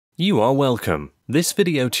You are welcome. This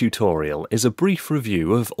video tutorial is a brief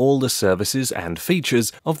review of all the services and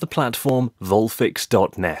features of the platform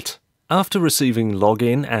VOLFIX.NET. After receiving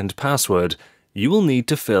login and password, you will need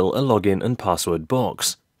to fill a login and password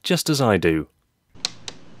box, just as I do.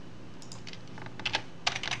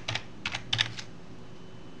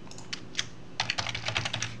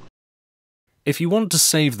 If you want to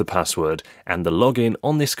save the password and the login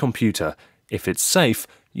on this computer, if it's safe,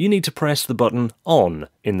 you need to press the button On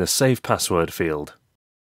in the Save Password field.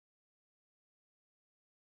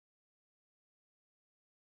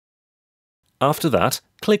 After that,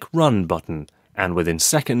 click Run button, and within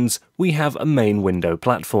seconds we have a main window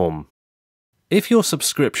platform. If your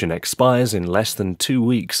subscription expires in less than 2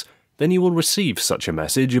 weeks, then you will receive such a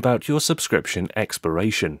message about your subscription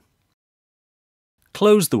expiration.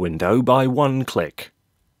 Close the window by one click.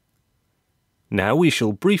 Now we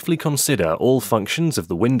shall briefly consider all functions of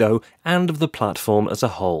the window and of the platform as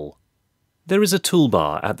a whole. There is a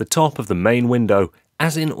toolbar at the top of the main window,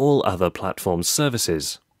 as in all other platform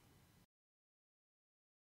services.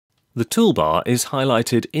 The toolbar is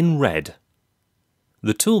highlighted in red.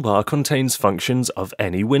 The toolbar contains functions of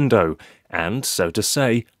any window, and, so to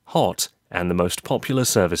say, hot and the most popular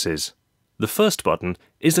services. The first button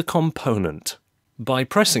is a component. By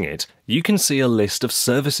pressing it, you can see a list of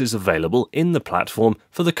services available in the platform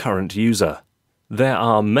for the current user. There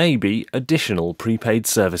are maybe additional prepaid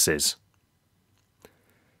services.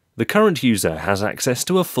 The current user has access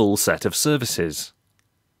to a full set of services.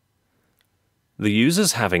 The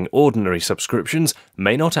users having ordinary subscriptions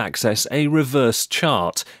may not access a reverse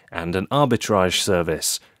chart and an arbitrage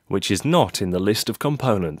service, which is not in the list of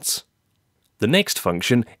components. The next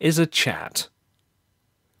function is a chat.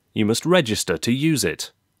 You must register to use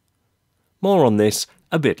it. More on this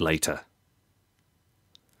a bit later.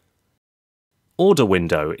 Order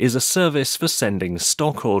window is a service for sending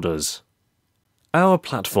stock orders. Our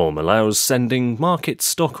platform allows sending market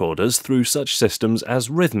stock orders through such systems as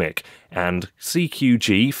Rhythmic and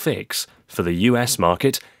CQG Fix for the US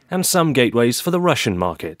market and some gateways for the Russian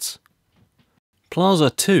markets. Plaza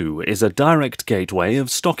 2 is a direct gateway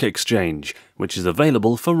of stock exchange, which is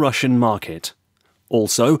available for Russian market.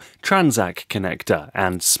 Also, Transac Connector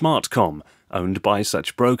and Smartcom, owned by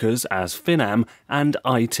such brokers as Finam and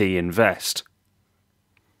IT Invest.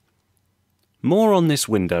 More on this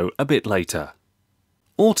window a bit later.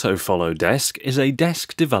 Autofollow Desk is a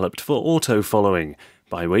desk developed for auto-following,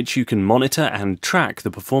 by which you can monitor and track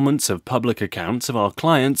the performance of public accounts of our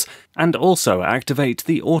clients and also activate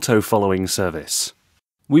the auto-following service.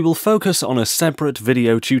 We will focus on a separate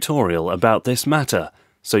video tutorial about this matter,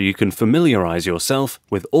 so you can familiarize yourself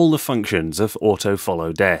with all the functions of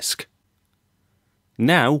Autofollow Desk.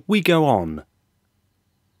 Now we go on.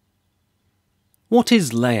 What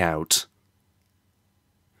is layout?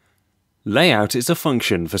 Layout is a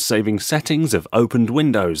function for saving settings of opened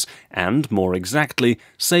windows and, more exactly,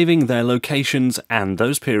 saving their locations and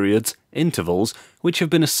those periods, intervals, which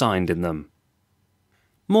have been assigned in them.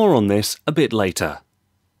 More on this a bit later.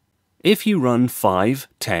 If you run 5,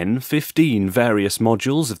 10, 15 various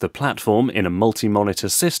modules of the platform in a multi-monitor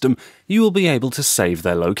system, you will be able to save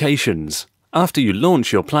their locations. After you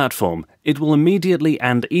launch your platform, it will immediately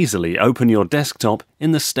and easily open your desktop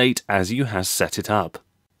in the state as you have set it up.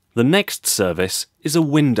 The next service is a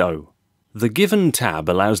window. The given tab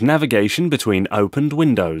allows navigation between opened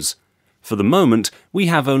windows. For the moment, we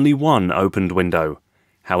have only one opened window.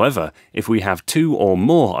 However, if we have 2 or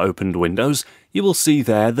more opened windows, you will see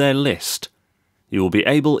there their list. You will be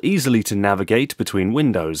able easily to navigate between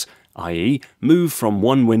windows, i.e., move from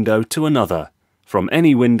one window to another, from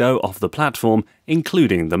any window of the platform,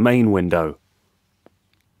 including the main window.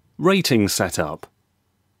 Rating setup.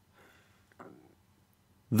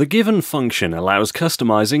 The given function allows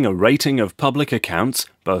customizing a rating of public accounts,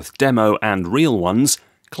 both demo and real ones,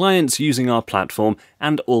 clients using our platform,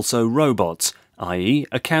 and also robots, i.e.,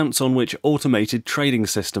 accounts on which automated trading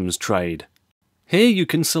systems trade. Here you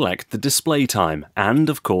can select the display time and,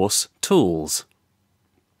 of course, tools.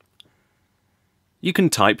 You can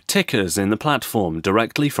type tickers in the platform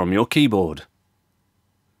directly from your keyboard.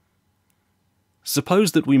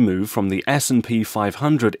 Suppose that we move from the S&P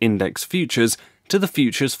 500 index futures to the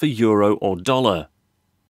futures for euro or dollar.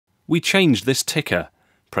 We change this ticker,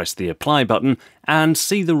 press the Apply button, and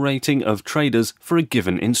see the rating of traders for a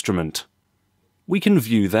given instrument. We can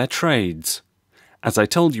view their trades. As I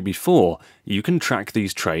told you before, you can track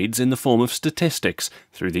these trades in the form of statistics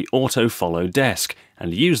through the Autofollow Desk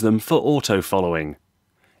and use them for auto-following.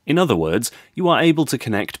 In other words, you are able to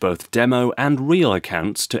connect both demo and real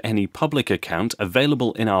accounts to any public account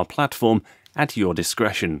available in our platform at your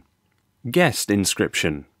discretion. Guest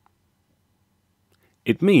inscription.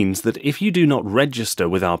 It means that if you do not register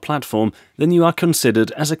with our platform, then you are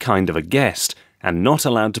considered as a kind of a guest and not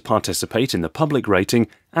allowed to participate in the public rating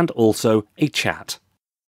and also a chat.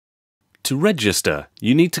 To register,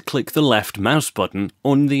 you need to click the left mouse button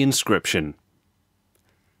on the inscription.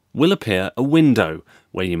 Will appear a window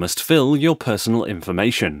where you must fill your personal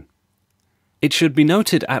information. It should be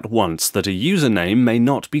noted at once that a username may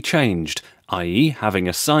not be changed, i.e. having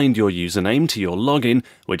assigned your username to your login,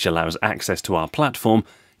 which allows access to our platform,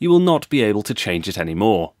 you will not be able to change it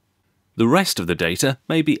anymore. The rest of the data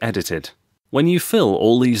may be edited. When you fill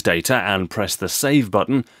all these data and press the Save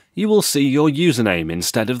button, you will see your username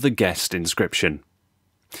instead of the guest inscription.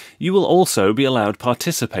 You will also be allowed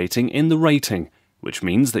participating in the rating, which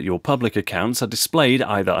means that your public accounts are displayed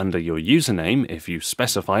either under your username, if you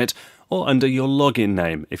specify it, or under your login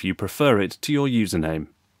name, if you prefer it to your username.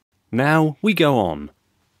 Now we go on.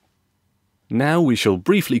 Now we shall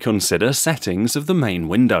briefly consider settings of the main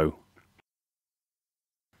window.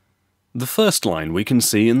 The first line we can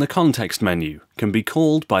see in the context menu can be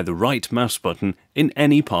called by the right mouse button in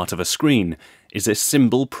any part of a screen, is a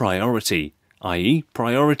symbol priority, i.e.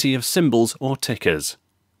 priority of symbols or tickers.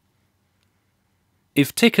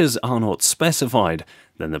 If tickers are not specified,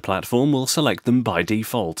 then the platform will select them by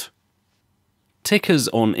default. Tickers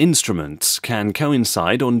on instruments can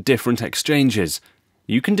coincide on different exchanges.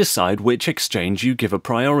 You can decide which exchange you give a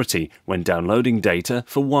priority when downloading data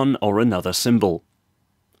for one or another symbol.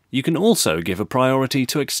 You can also give a priority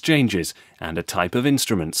to exchanges and a type of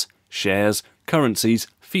instruments, shares, currencies,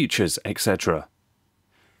 futures, etc.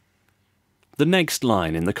 The next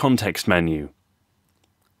line in the context menu.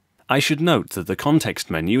 I should note that the context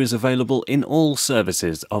menu is available in all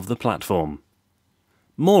services of the platform.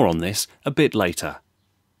 More on this a bit later.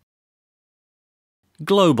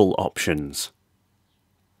 Global options.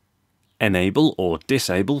 Enable or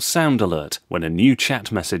disable sound alert when a new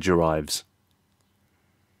chat message arrives.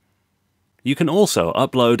 You can also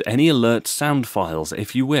upload any alert sound files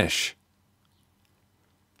if you wish.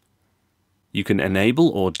 You can enable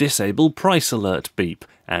or disable price alert beep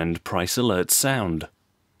and price alert sound.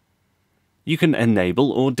 You can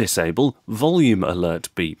enable or disable volume alert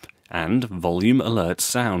beep and volume alert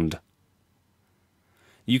sound.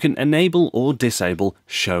 You can enable or disable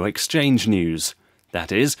show exchange news.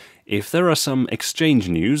 That is, if there are some exchange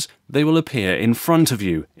news, they will appear in front of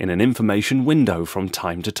you in an information window from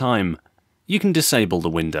time to time. You can disable the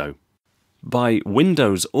window. By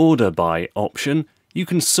Windows Order By option, you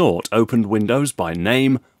can sort opened windows by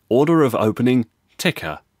name, order of opening,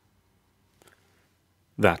 ticker.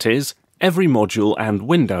 That is, every module and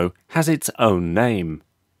window has its own name.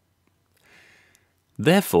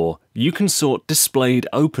 Therefore, you can sort displayed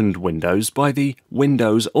opened windows by the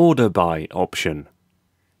Windows Order By option.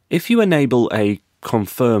 If you enable a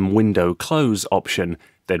Confirm Window Close option,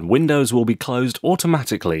 then windows will be closed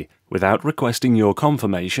automatically without requesting your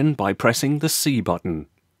confirmation by pressing the C button.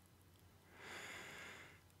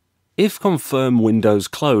 If Confirm Windows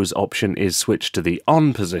Close option is switched to the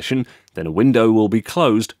On position, then a window will be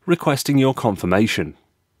closed requesting your confirmation.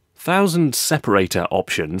 Thousand Separator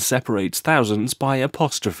option separates thousands by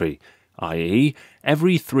apostrophe, i.e.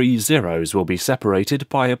 every 3 zeros will be separated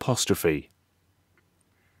by apostrophe.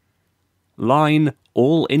 Line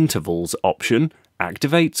All Intervals option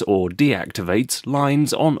activates or deactivates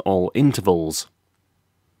lines on all intervals.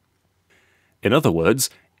 In other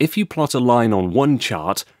words, if you plot a line on one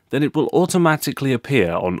chart, then it will automatically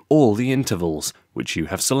appear on all the intervals which you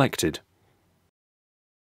have selected.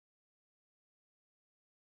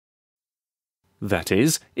 That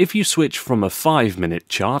is, if you switch from a 5-minute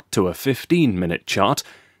chart to a 15-minute chart,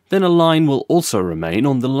 then a line will also remain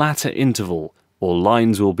on the latter interval, or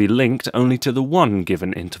lines will be linked only to the one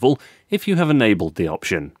given interval if you have enabled the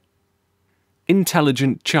option.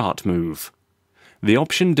 Intelligent Chart Move. The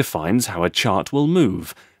option defines how a chart will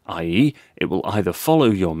move, i.e. it will either follow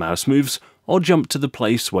your mouse moves or jump to the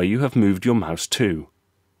place where you have moved your mouse to.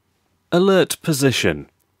 Alert Position.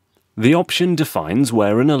 The option defines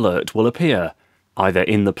where an alert will appear, either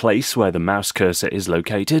in the place where the mouse cursor is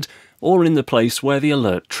located or in the place where the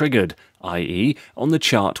alert triggered, i.e. on the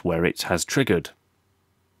chart where it has triggered.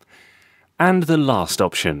 And the last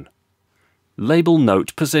option. Label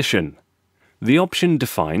Note Position. The option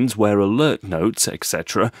defines where alert notes,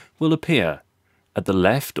 etc. will appear, at the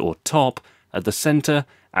left or top, at the center,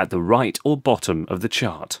 at the right or bottom of the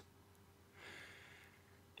chart.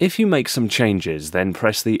 If you make some changes, then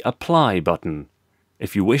press the Apply button.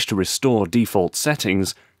 If you wish to restore default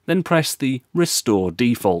settings, then press the Restore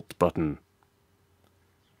Default button.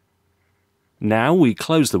 Now we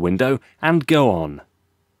close the window and go on.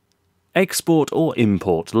 Export or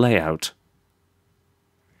import layout.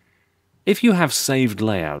 If you have saved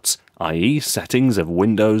layouts, i.e. settings of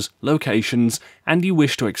windows, locations, and you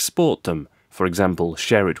wish to export them, for example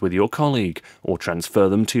share it with your colleague or transfer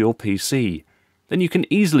them to your PC, then you can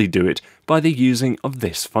easily do it by the using of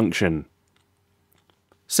this function.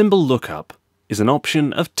 Symbol lookup is an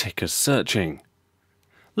option of ticker searching.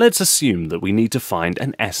 Let's assume that we need to find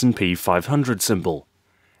an S&P 500 symbol.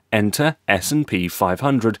 Enter S&P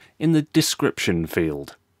 500 in the description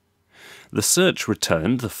field. The search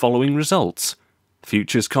returned the following results: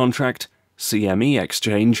 Futures Contract, CME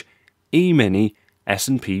Exchange, E-mini,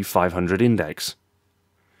 S&P 500 Index.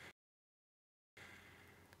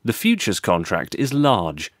 The futures contract is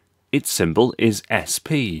large. Its symbol is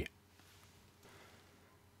SP.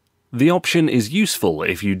 The option is useful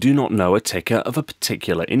if you do not know a ticker of a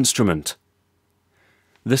particular instrument.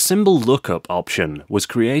 The symbol lookup option was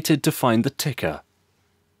created to find the ticker.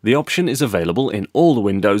 The option is available in all the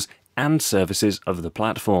windows and services of the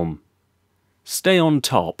platform. Stay on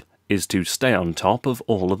top is to stay on top of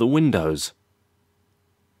all of the windows.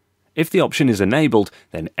 If the option is enabled,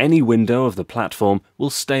 then any window of the platform will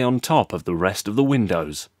stay on top of the rest of the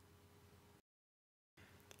windows.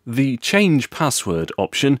 The Change Password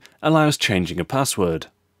option allows changing a password.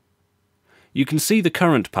 You can see the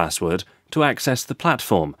current password to access the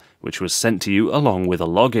platform, which was sent to you along with a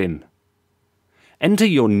login. Enter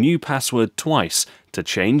your new password twice to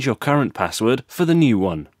change your current password for the new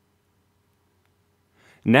one.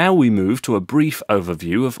 Now we move to a brief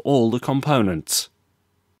overview of all the components.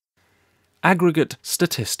 Aggregate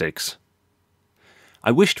statistics.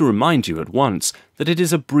 I wish to remind you at once that it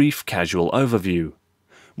is a brief casual overview.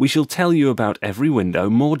 We shall tell you about every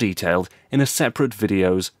window more detailed in a separate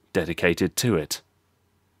videos dedicated to it.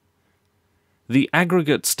 The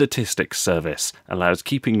Aggregate Statistics service allows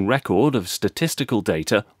keeping record of statistical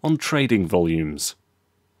data on trading volumes.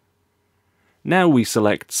 Now we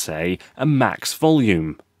select, say, a max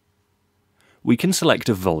volume. We can select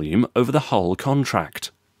a volume over the whole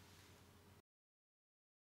contract.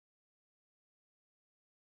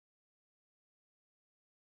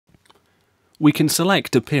 We can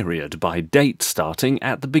select a period by date starting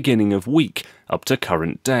at the beginning of week up to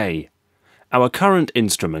current day. Our current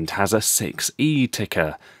instrument has a 6E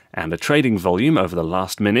ticker, and a trading volume over the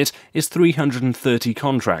last minute is 330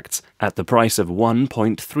 contracts at the price of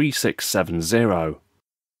 1.3670.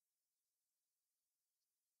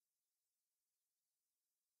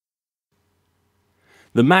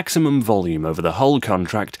 The maximum volume over the whole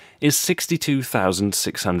contract is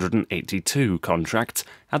 62,682 contracts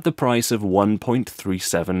at the price of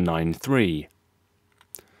 1.3793.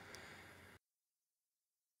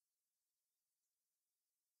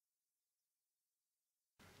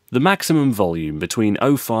 The maximum volume between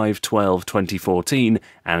 05/12/2014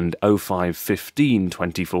 and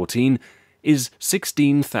 05/15/2014 is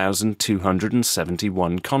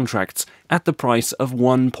 16,271 contracts at the price of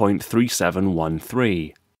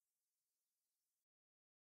 1.3713.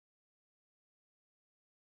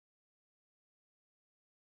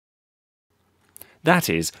 That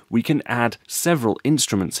is, we can add several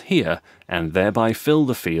instruments here and thereby fill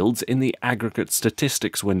the fields in the Aggregate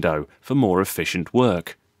Statistics window for more efficient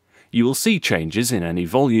work. You will see changes in any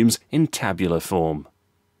volumes in tabular form.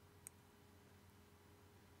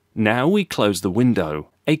 Now we close the window.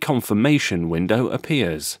 A confirmation window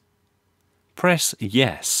appears. Press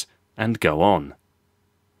Yes and go on.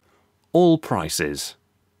 All prices.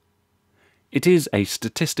 It is a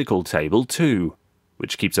statistical table too,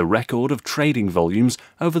 which keeps a record of trading volumes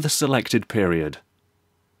over the selected period.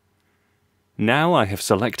 Now I have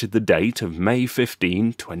selected the date of May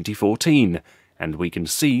 15, 2014, and we can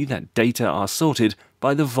see that data are sorted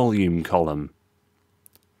by the volume column.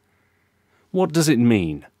 What does it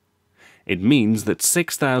mean? It means that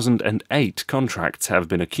 6,008 contracts have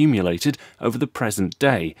been accumulated over the present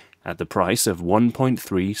day at the price of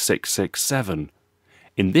 1.3667.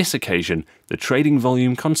 In this occasion, the trading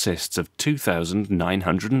volume consists of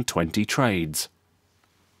 2,920 trades.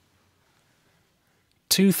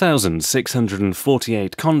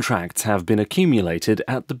 2,648 contracts have been accumulated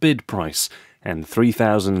at the bid price, and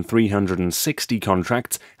 3,360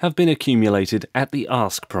 contracts have been accumulated at the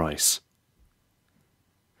ask price.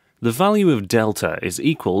 The value of delta is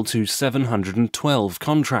equal to 712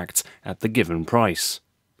 contracts at the given price.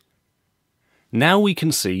 Now we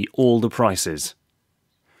can see all the prices.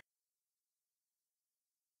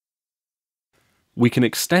 We can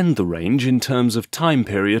extend the range in terms of time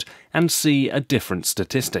period and see a different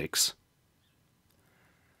statistics.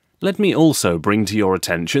 Let me also bring to your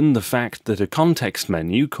attention the fact that a context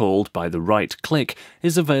menu called by the right click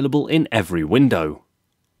is available in every window.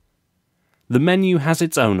 The menu has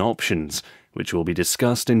its own options, which will be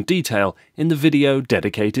discussed in detail in the video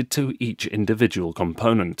dedicated to each individual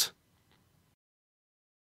component.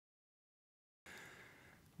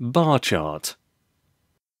 Bar chart.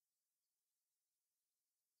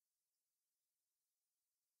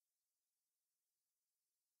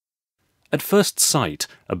 At first sight,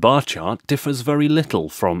 a bar chart differs very little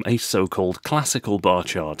from a so-called classical bar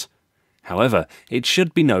chart. However, it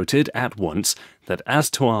should be noted at once that as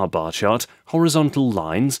to our bar chart, horizontal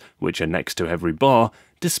lines, which are next to every bar,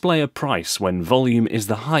 display a price when volume is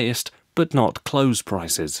the highest, but not close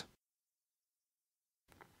prices.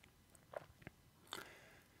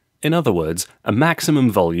 In other words, a maximum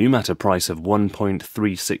volume at a price of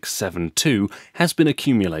 1.3672 has been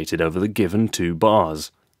accumulated over the given 2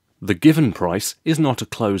 bars. The given price is not a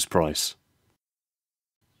close price.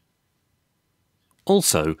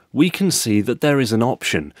 Also, we can see that there is an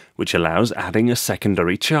option which allows adding a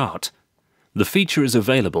secondary chart. The feature is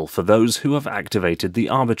available for those who have activated the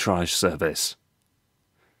arbitrage service.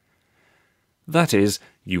 That is,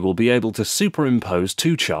 you will be able to superimpose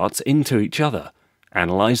 2 charts into each other,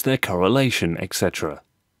 analyze their correlation, etc.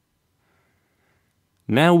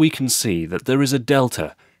 Now we can see that there is a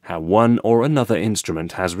delta, how one or another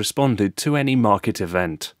instrument has responded to any market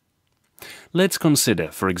event. Let's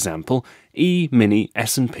consider, for example, E-mini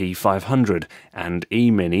S&P 500 and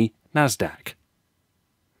E-mini Nasdaq.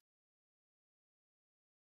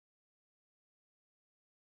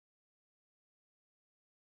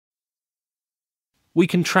 We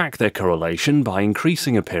can track their correlation by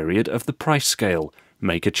increasing a period of the price scale,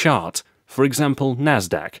 make a chart, for example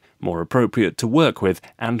Nasdaq, more appropriate to work with,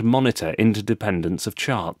 and monitor interdependence of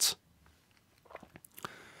charts.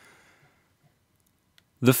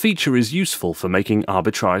 The feature is useful for making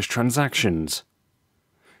arbitrage transactions.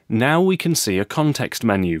 Now we can see a context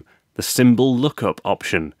menu, the symbol lookup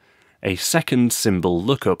option, a second symbol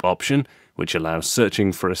lookup option, which allows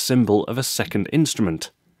searching for a symbol of a second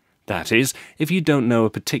instrument. That is, if you don't know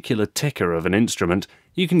a particular ticker of an instrument,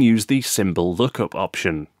 you can use the symbol lookup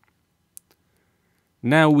option.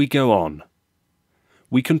 Now we go on.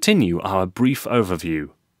 We continue our brief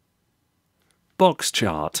overview. Box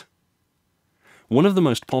chart. One of the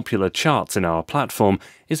most popular charts in our platform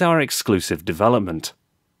is our exclusive development.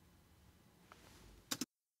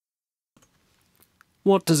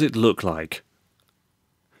 What does it look like?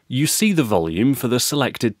 You see the volume for the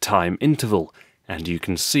selected time interval, and you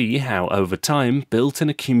can see how over time built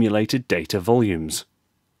and accumulated data volumes.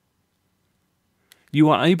 You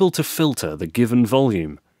are able to filter the given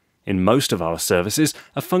volume, in most of our services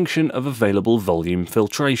a function of available volume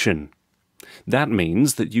filtration. That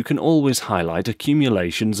means that you can always highlight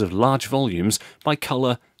accumulations of large volumes by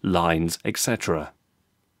color, lines, etc.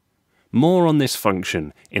 More on this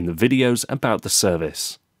function in the videos about the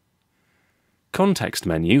service. Context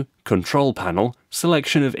menu, control panel,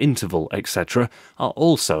 selection of interval, etc. are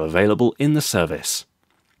also available in the service.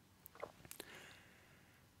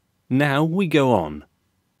 Now we go on.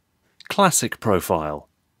 Classic profile.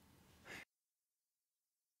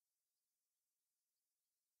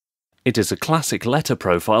 It is a classic letter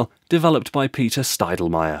profile developed by Peter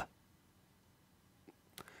Steidelmeier.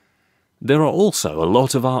 There are also a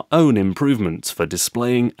lot of our own improvements for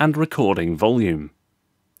displaying and recording volume.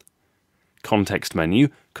 Context menu,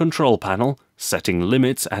 control panel, setting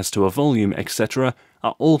limits as to a volume, etc.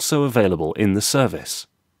 are also available in the service.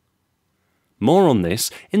 More on this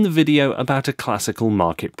in the video about a classical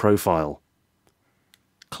market profile.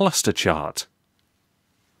 Cluster chart.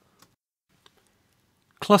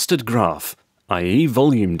 Clustered graph, i.e.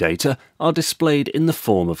 volume data, are displayed in the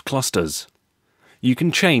form of clusters. You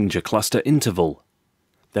can change a cluster interval.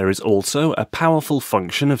 There is also a powerful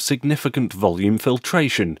function of significant volume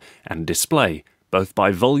filtration and display, both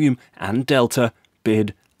by volume and delta,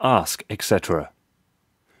 bid, ask, etc.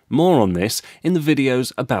 More on this in the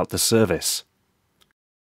videos about the service.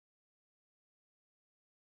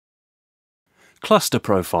 Cluster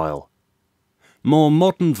profile. More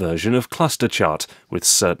modern version of cluster chart with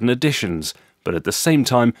certain additions, but at the same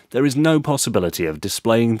time there is no possibility of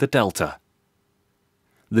displaying the delta.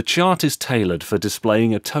 The chart is tailored for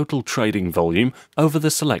displaying a total trading volume over the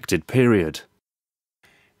selected period.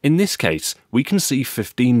 In this case, we can see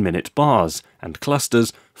 15-minute bars and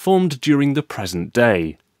clusters formed during the present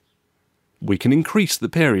day. We can increase the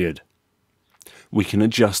period. We can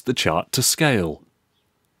adjust the chart to scale.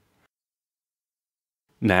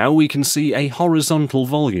 Now we can see a horizontal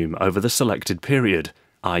volume over the selected period,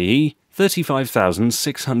 i.e.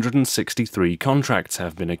 35,663 contracts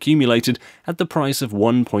have been accumulated at the price of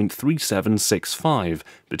 1.3765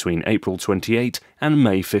 between April 28 and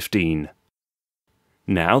May 15.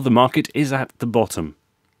 Now the market is at the bottom.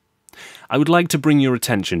 I would like to bring your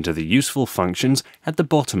attention to the useful functions at the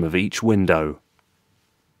bottom of each window.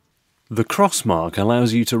 The cross mark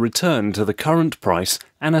allows you to return to the current price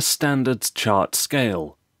and a standard chart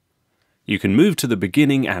scale. You can move to the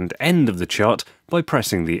beginning and end of the chart by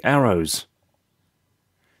pressing the arrows.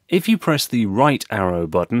 If you press the right arrow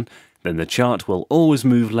button, then the chart will always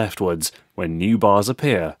move leftwards when new bars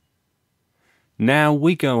appear. Now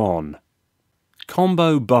we go on.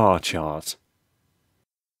 Combo bar chart.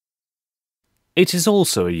 It is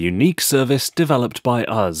also a unique service developed by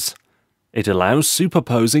us. It allows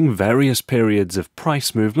superposing various periods of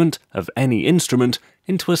price movement of any instrument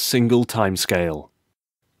into a single timescale.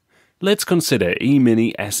 Let's consider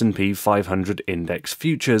E-mini S&P 500 Index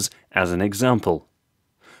Futures as an example.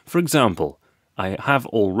 For example, I have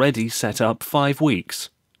already set up 5 weeks.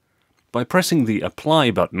 By pressing the Apply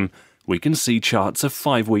button, we can see charts of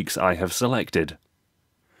 5 weeks I have selected.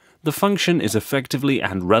 The function is effectively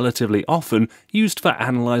and relatively often used for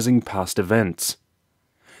analyzing past events.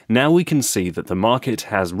 Now we can see that the market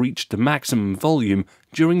has reached the maximum volume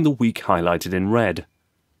during the week highlighted in red.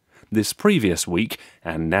 This previous week,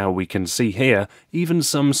 and now we can see here even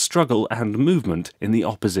some struggle and movement in the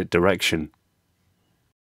opposite direction.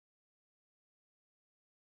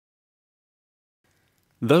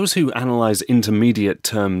 Those who analyze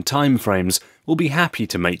intermediate-term timeframes will be happy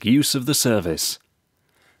to make use of the service.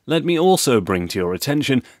 Let me also bring to your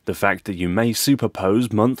attention the fact that you may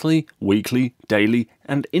superpose monthly, weekly, daily,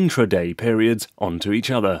 and intraday periods onto each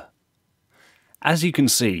other. As you can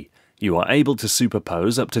see, you are able to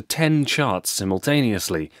superpose up to 10 charts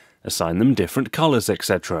simultaneously, assign them different colors,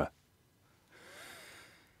 etc.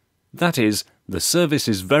 That is, the service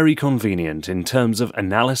is very convenient in terms of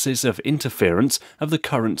analysis of interference of the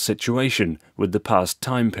current situation with the past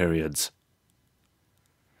time periods.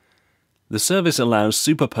 The service allows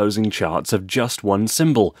superposing charts of just one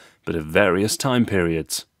symbol, but of various time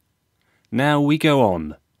periods. Now we go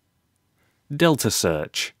on. Delta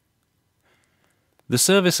search. The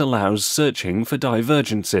service allows searching for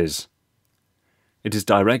divergences. It is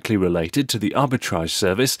directly related to the arbitrage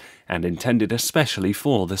service and intended especially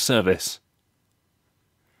for the service.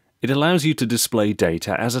 It allows you to display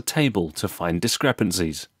data as a table to find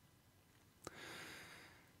discrepancies.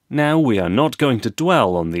 Now we are not going to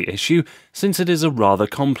dwell on the issue since it is a rather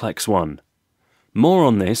complex one. More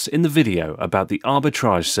on this in the video about the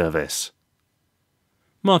arbitrage service.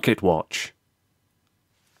 Market watch.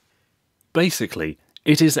 Basically,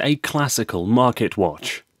 it is a classical market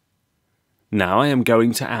watch. Now I am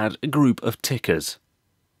going to add a group of tickers.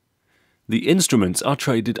 The instruments are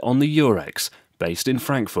traded on the Eurex, based in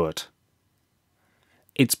Frankfurt.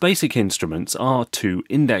 Its basic instruments are 2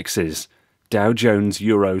 indexes, Dow Jones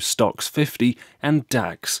Euro Stoxx 50 and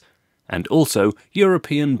DAX, and also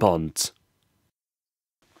European bonds.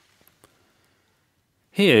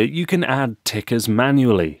 Here you can add tickers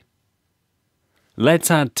manually.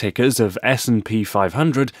 Let's add tickers of S&P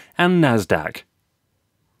 500 and Nasdaq.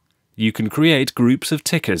 You can create groups of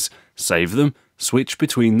tickers, save them, switch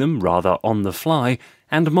between them rather on the fly,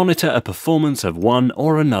 and monitor a performance of one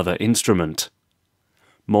or another instrument.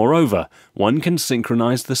 Moreover, one can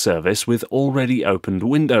synchronize the service with already opened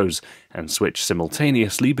windows and switch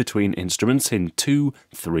simultaneously between instruments in 2,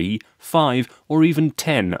 3, 5, or even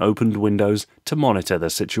 10 opened windows to monitor the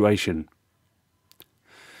situation.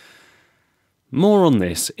 More on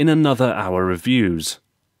this in another hour reviews.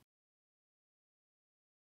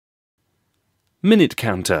 Minute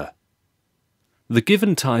counter. The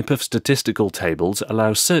given type of statistical tables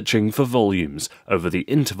allow searching for volumes over the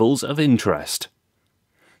intervals of interest.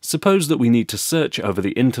 Suppose that we need to search over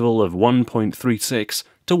the interval of 1.36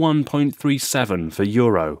 to 1.37 for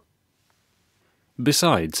euro.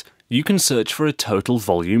 Besides, you can search for a total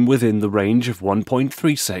volume within the range of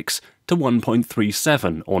 1.36 to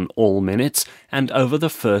 1.37 on all minutes and over the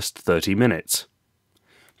first 30 minutes.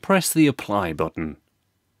 Press the Apply button.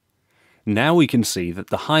 Now we can see that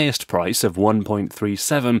the highest price of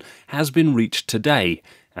 1.37 has been reached today,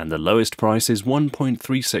 and the lowest price is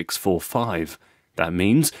 1.3645. That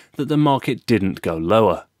means that the market didn't go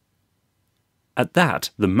lower. At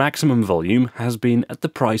that, the maximum volume has been at the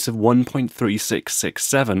price of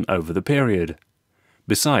 1.3667 over the period.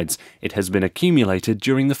 Besides, it has been accumulated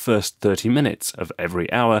during the first 30 minutes of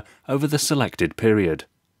every hour over the selected period.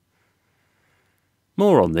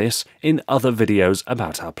 More on this in other videos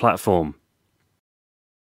about our platform.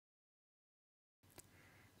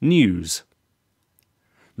 News.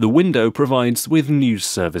 The window provides with news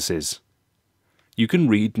services. You can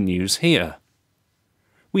read news here.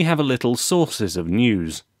 We have a little sources of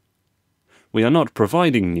news. We are not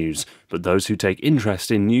providing news, but those who take interest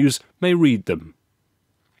in news may read them.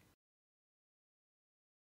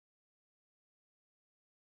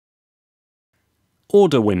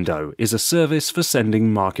 Order window is a service for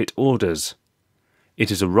sending market orders. It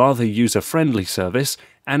is a rather user-friendly service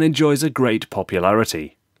and enjoys a great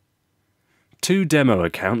popularity. 2 demo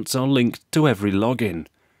accounts are linked to every login.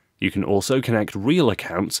 You can also connect real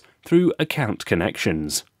accounts through account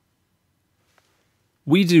connections.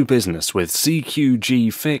 We do business with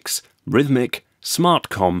VOLFIX, Rhythmic,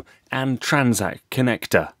 SmartCom and Transact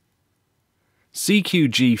Connector.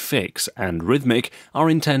 VOLFIX and Rhythmic are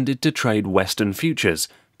intended to trade Western futures,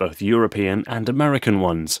 both European and American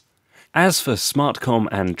ones. As for SmartCom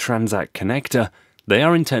and Transact Connector, they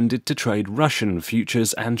are intended to trade Russian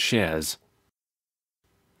futures and shares.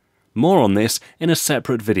 More on this in a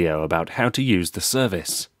separate video about how to use the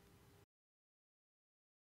service.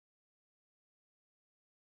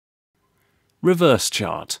 Reverse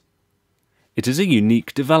chart. It is a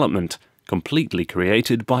unique development, completely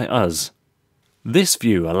created by us. This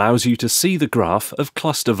view allows you to see the graph of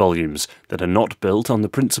cluster volumes that are not built on the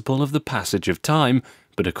principle of the passage of time,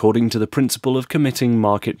 but according to the principle of committing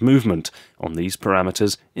market movement on these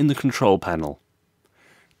parameters in the control panel.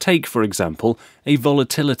 Take, for example, a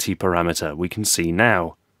volatility parameter we can see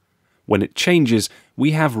now. When it changes,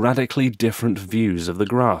 we have radically different views of the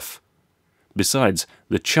graph. Besides,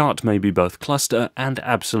 the chart may be both cluster and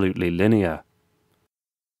absolutely linear.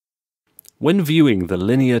 When viewing the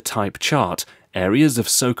linear type chart, areas of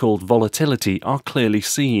so-called volatility are clearly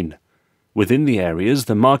seen. Within the areas,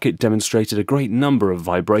 the market demonstrated a great number of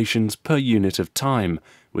vibrations per unit of time,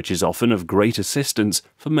 which is often of great assistance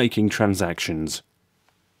for making transactions.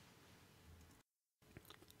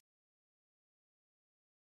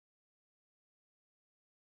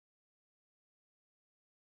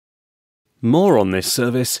 More on this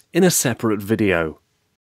service in a separate video.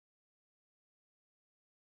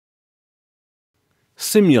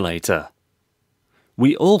 Simulator.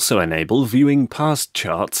 We also enable viewing past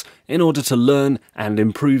charts in order to learn and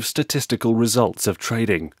improve statistical results of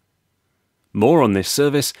trading. More on this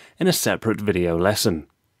service in a separate video lesson.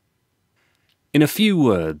 In a few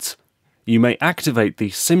words, you may activate the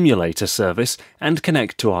Simulator service and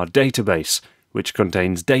connect to our database, which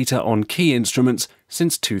contains data on key instruments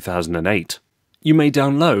since 2008. You may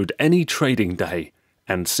download any trading day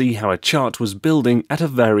and see how a chart was building at a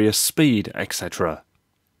various speed, etc.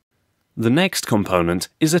 The next component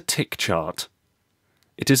is a tick chart.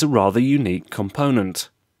 It is a rather unique component.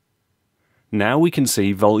 Now we can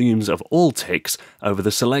see volumes of all ticks over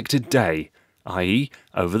the selected day, i.e.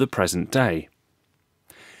 over the present day.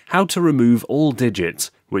 How to remove all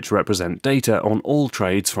digits, which represent data on all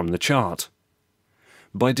trades from the chart.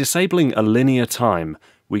 By disabling a linear time,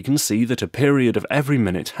 we can see that a period of every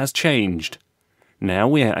minute has changed. Now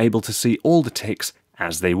we are able to see all the ticks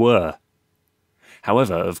as they were.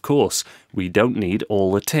 However, of course, we don't need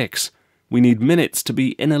all the ticks. We need minutes to be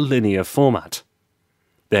in a linear format.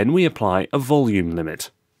 Then we apply a volume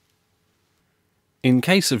limit. In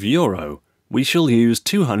case of Euro, we shall use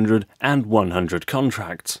 200 and 100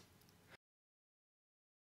 contracts.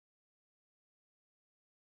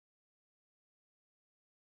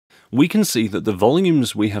 We can see that the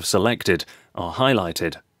volumes we have selected are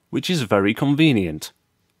highlighted, which is very convenient.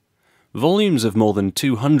 Volumes of more than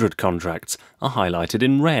 200 contracts are highlighted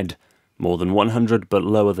in red, more than 100 but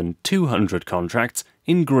lower than 200 contracts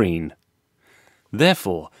in green.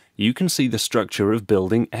 Therefore, you can see the structure of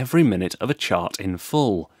building every minute of a chart in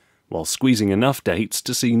full, while squeezing enough dates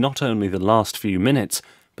to see not only the last few minutes,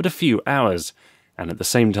 but a few hours, and at the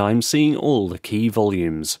same time seeing all the key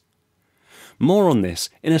volumes. More on this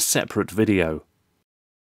in a separate video.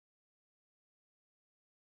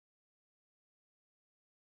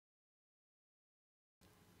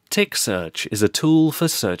 Tick Search is a tool for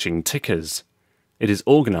searching tickers. It is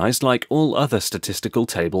organized like all other statistical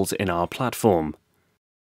tables in our platform.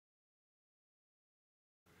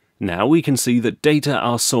 Now we can see that data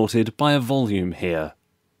are sorted by a volume here.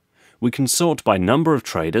 We can sort by number of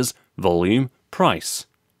traders, volume, price.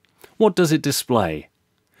 What does it display?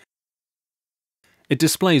 It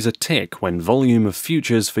displays a tick when volume of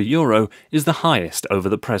futures for Euro is the highest over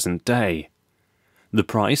the present day. The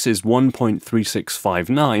price is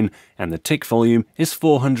 1.3659 and the tick volume is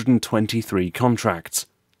 423 contracts.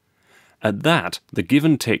 At that, the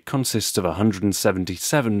given tick consists of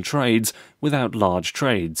 177 trades without large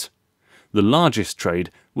trades. The largest trade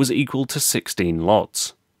was equal to 16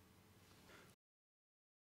 lots.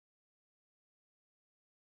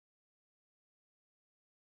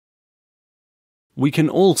 We can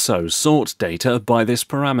also sort data by this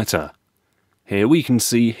parameter. Here we can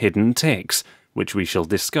see hidden ticks, which we shall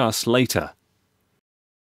discuss later.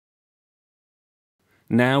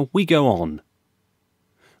 Now we go on.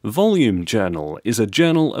 Volume journal is a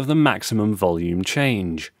journal of the maximum volume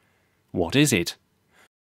change. What is it?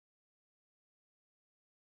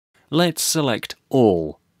 Let's select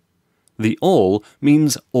All. The All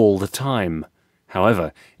means all the time.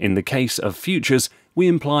 However, in the case of futures, we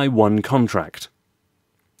imply one contract.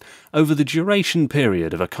 Over the duration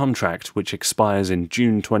period of a contract which expires in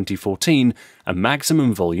June 2014, a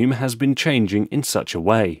maximum volume has been changing in such a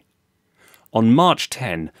way. On March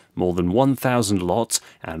 10, more than 1,000 lots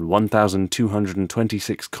and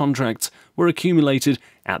 1,226 contracts were accumulated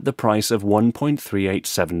at the price of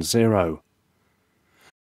 1.3870.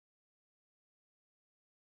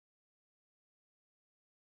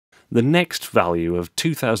 The next value of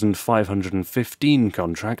 2,515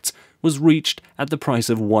 contracts was reached at the price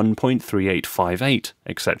of 1.3858,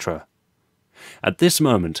 etc. At this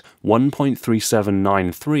moment,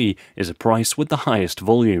 1.3793 is a price with the highest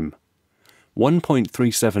volume.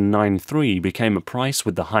 1.3793 became a price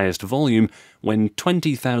with the highest volume when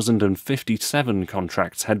 20,057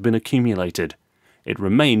 contracts had been accumulated. It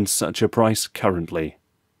remains such a price currently.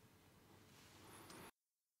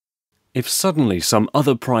 If suddenly some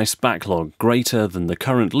other price backlog greater than the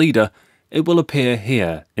current leader, it will appear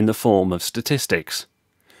here in the form of statistics.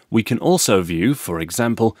 We can also view, for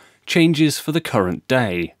example, changes for the current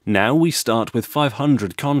day. Now we start with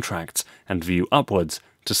 500 contracts and view upwards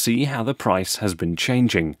to see how the price has been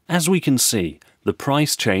changing. As we can see, the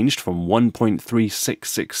price changed from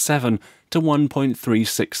 1.3667 to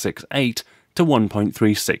 1.3668 to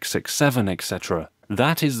 1.3667, etc.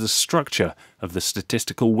 That is the structure of the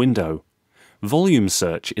statistical window. Volume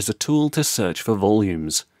search is a tool to search for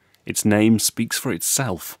volumes. Its name speaks for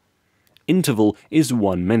itself. Interval is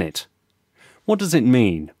 1 minute. What does it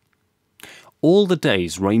mean? All the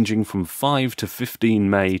days ranging from 5 to 15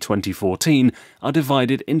 May 2014 are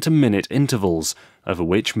divided into minute intervals, over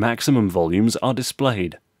which maximum volumes are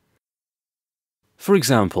displayed. For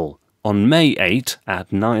example, on May 8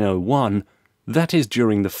 at 9:01, that is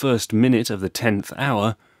during the first minute of the 10th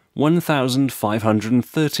hour,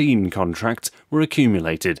 1,513 contracts were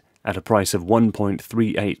accumulated at a price of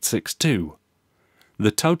 1.3862.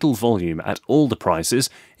 The total volume at all the prices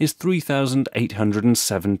is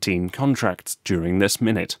 3,817 contracts during this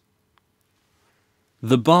minute.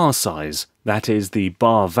 The bar size, that is the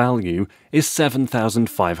bar value, is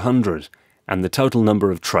 7,500, and the total number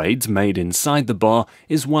of trades made inside the bar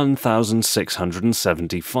is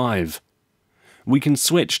 1,675. We can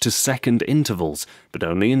switch to second intervals, but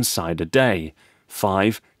only inside a day,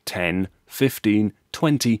 5, 10, 15,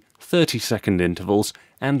 20, 30-second intervals,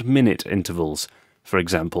 and minute intervals, for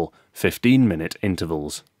example, 15-minute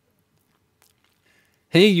intervals.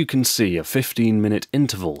 Here you can see a 15-minute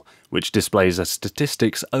interval, which displays a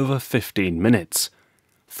statistics over 15 minutes.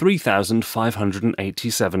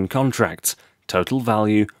 3,587 contracts, total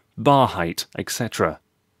value, bar height, etc.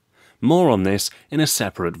 More on this in a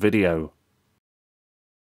separate video.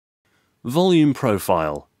 Volume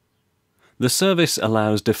profile. The service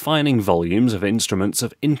allows defining volumes of instruments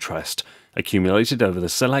of interest accumulated over the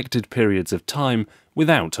selected periods of time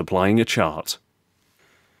without applying a chart.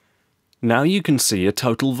 Now you can see a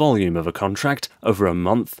total volume of a contract over a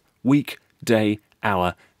month, week, day,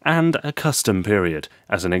 hour, and a custom period,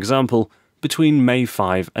 as an example, between May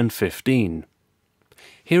 5 and 15.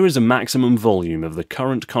 Here is a maximum volume of the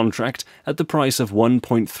current contract at the price of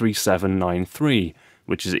 1.3793,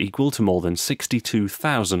 which is equal to more than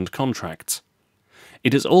 62,000 contracts.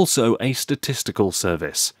 It is also a statistical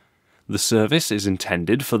service. The service is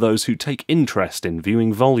intended for those who take interest in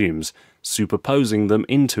viewing volumes, superposing them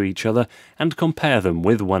into each other, and compare them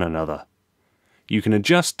with one another. You can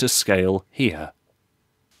adjust to scale here.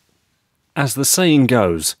 As the saying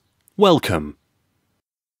goes, welcome!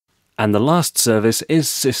 And the last service is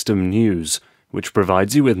System News, which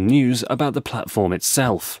provides you with news about the platform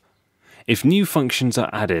itself. If new functions are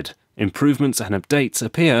added, improvements and updates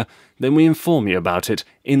appear, then we inform you about it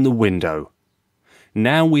in the window.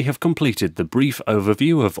 Now we have completed the brief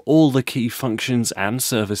overview of all the key functions and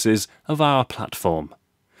services of our platform.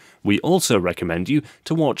 We also recommend you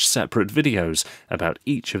to watch separate videos about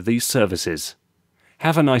each of these services.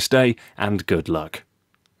 Have a nice day and good luck.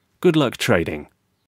 Good luck trading.